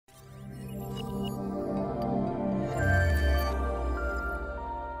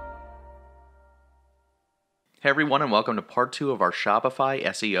Hey everyone, and welcome to part 2 of our Shopify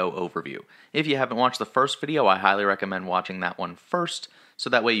SEO overview. If you haven't watched the first video, I highly recommend watching that one first, so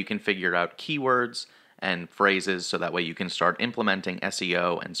that way you can figure out keywords and phrases, so that way you can start implementing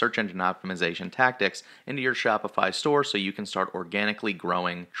SEO and search engine optimization tactics into your Shopify store so you can start organically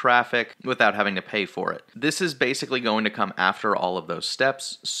growing traffic without having to pay for it. This is basically going to come after all of those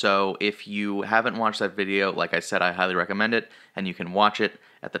steps, so if you haven't watched that video, like I said, I highly recommend it, and you can watch it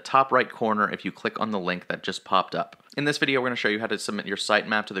at the top right corner if you click on the link that just popped up. In this video, we're going to show you how to submit your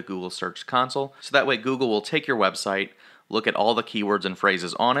sitemap to the Google Search Console, so that way Google will take your website, look at all the keywords and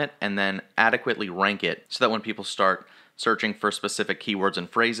phrases on it, and then adequately rank it so that when people start searching for specific keywords and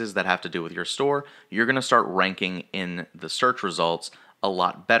phrases that have to do with your store, you're going to start ranking in the search results a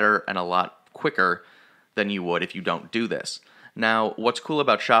lot better and a lot quicker than you would if you don't do this. Now, what's cool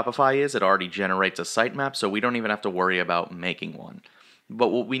about Shopify is it already generates a sitemap, so we don't even have to worry about making one. But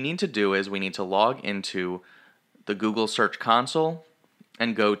what we need to do is we need to log into the Google Search Console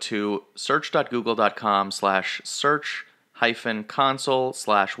and go to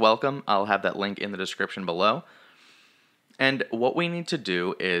search.google.com/search-console/welcome. I'll have that link in the description below. And what we need to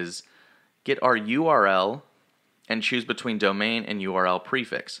do is get our URL and choose between domain and URL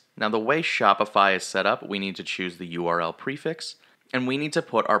prefix. Now, the way Shopify is set up, we need to choose the URL prefix, and we need to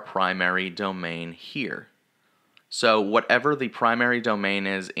put our primary domain here. So whatever the primary domain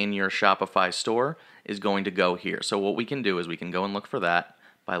is in your Shopify store is going to go here. So what we can do is we can go and look for that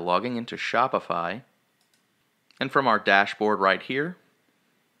by logging into Shopify, and from our dashboard right here,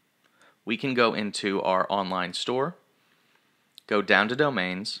 we can go into our online store, go down to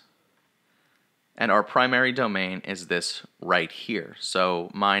domains, and our primary domain is this right here.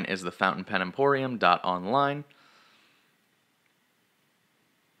 So mine is the fountainpenemporium.online,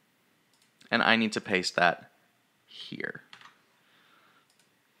 and I need to paste that here.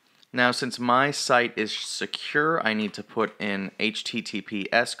 Now, since my site is secure, I need to put in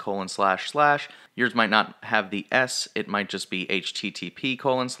https://. Yours might not have the S, it might just be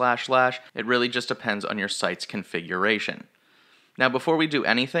http://. It really just depends on your site's configuration. Now, before we do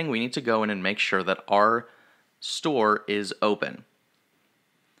anything, we need to go in and make sure that our store is open.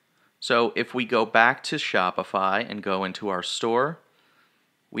 So if we go back to Shopify and go into our store,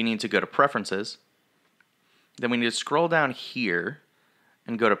 we need to go to Preferences. Then we need to scroll down here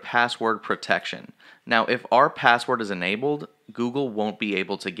and go to Password Protection. Now, if our password is enabled, Google won't be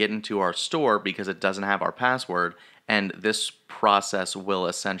able to get into our store because it doesn't have our password, and this process will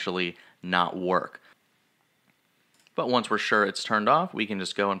essentially not work. But once we're sure it's turned off, we can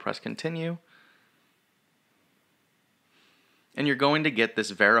just go and press Continue. And you're going to get this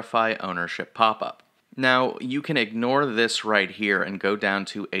Verify Ownership pop-up. Now, you can ignore this right here and go down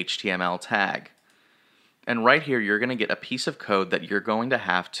to HTML tag. And right here, you're going to get a piece of code that you're going to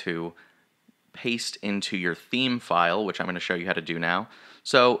have to paste into your theme file, which I'm going to show you how to do now.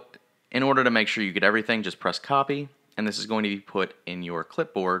 So in order to make sure you get everything, just press copy, and this is going to be put in your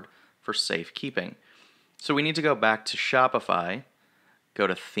clipboard for safekeeping. So we need to go back to Shopify, go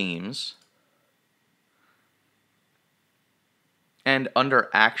to Themes, and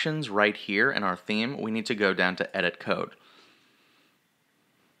under Actions right here in our theme, we need to go down to Edit Code.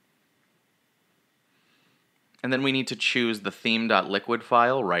 And then we need to choose the theme.liquid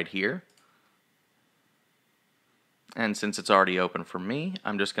file right here. And since it's already open for me,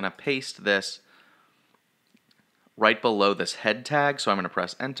 I'm just going to paste this right below this head tag. So I'm going to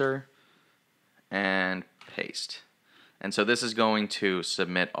press Enter and paste. And so this is going to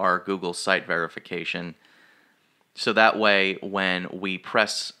submit our Google site verification. So that way, when we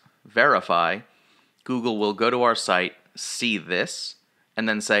press Verify, Google will go to our site, see this, and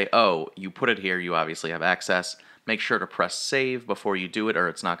then say, oh, you put it here, you obviously have access. Make sure to press save before you do it or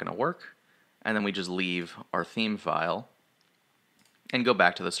it's not going to work. And then we just leave our theme file and go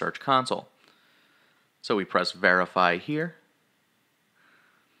back to the Search Console. So we press verify here.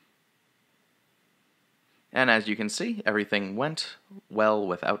 And as you can see, everything went well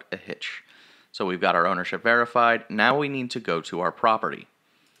without a hitch. So we've got our ownership verified. Now we need to go to our property.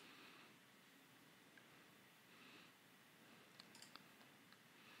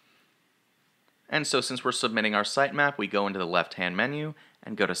 And so since we're submitting our sitemap, we go into the left-hand menu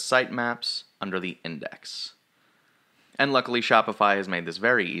and go to Sitemaps under the index. And luckily, Shopify has made this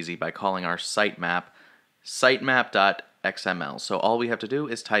very easy by calling our sitemap sitemap.xml. So all we have to do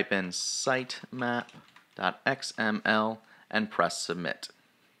is type in sitemap.xml and press Submit.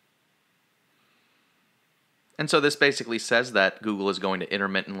 And so this basically says that Google is going to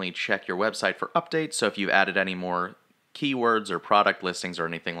intermittently check your website for updates. So if you've added any more keywords or product listings or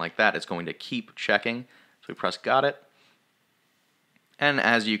anything like that, it's going to keep checking. So we press Got It. And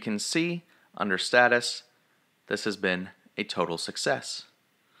as you can see, under Status, this has been a total success.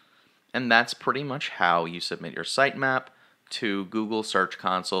 And that's pretty much how you submit your sitemap to Google Search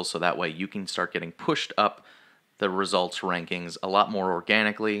Console, so that way you can start getting pushed up the results rankings a lot more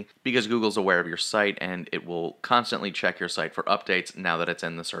organically, because Google's aware of your site and it will constantly check your site for updates now that it's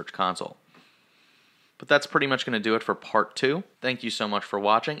in the Search Console. But that's pretty much going to do it for part 2. Thank you so much for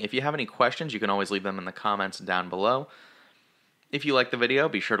watching. If you have any questions, you can always leave them in the comments down below. If you like the video,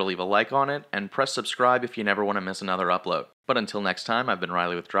 be sure to leave a like on it, and press subscribe if you never want to miss another upload. But until next time, I've been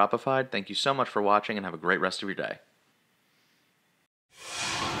Riley with Dropified. Thank you so much for watching, and have a great rest of your day.